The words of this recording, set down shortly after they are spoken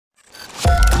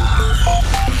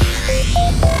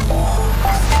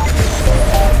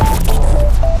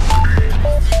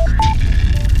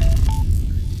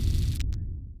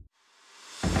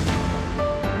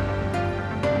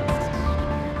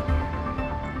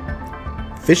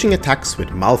phishing attacks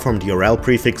with malformed URL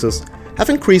prefixes have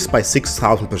increased by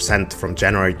 6,000% from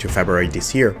January to February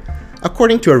this year,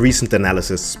 according to a recent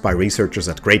analysis by researchers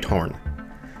at GreatHorn.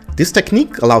 This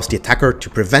technique allows the attacker to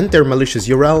prevent their malicious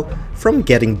URL from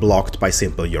getting blocked by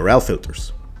simple URL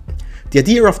filters. The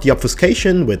idea of the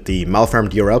obfuscation with the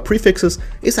malformed URL prefixes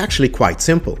is actually quite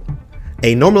simple.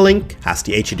 A normal link has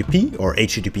the HTTP or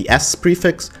HTTPS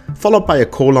prefix followed by a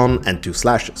colon and 2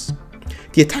 slashes.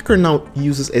 The attacker now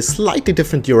uses a slightly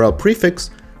different URL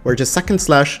prefix where the second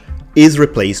slash is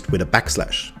replaced with a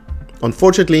backslash.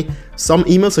 Unfortunately, some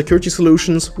email security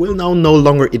solutions will now no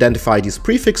longer identify these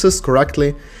prefixes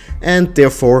correctly and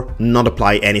therefore not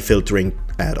apply any filtering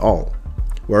at all.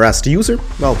 Whereas the user,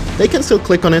 well, they can still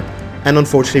click on it and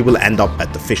unfortunately will end up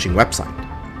at the phishing website.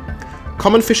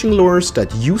 Common phishing lures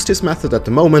that use this method at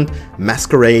the moment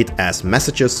masquerade as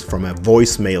messages from a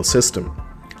voicemail system,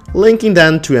 linking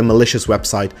then to a malicious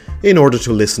website in order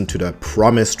to listen to the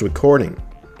promised recording.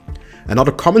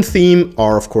 Another common theme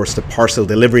are of course the parcel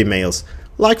delivery mails,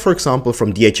 like for example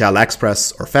from DHL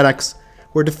Express or FedEx,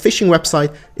 where the phishing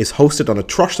website is hosted on a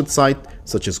trusted site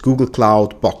such as Google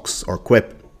Cloud, Box or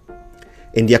Quip.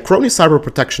 In the Acronis Cyber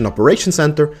Protection Operations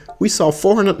Center, we saw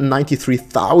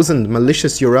 493,000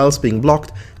 malicious URLs being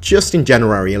blocked just in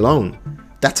January alone.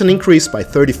 That's an increase by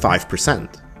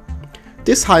 35%.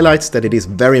 This highlights that it is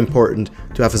very important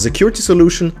to have a security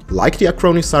solution like the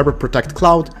Acronis Cyber Protect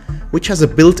Cloud, which has a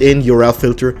built-in URL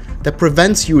filter that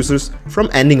prevents users from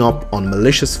ending up on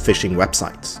malicious phishing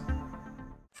websites.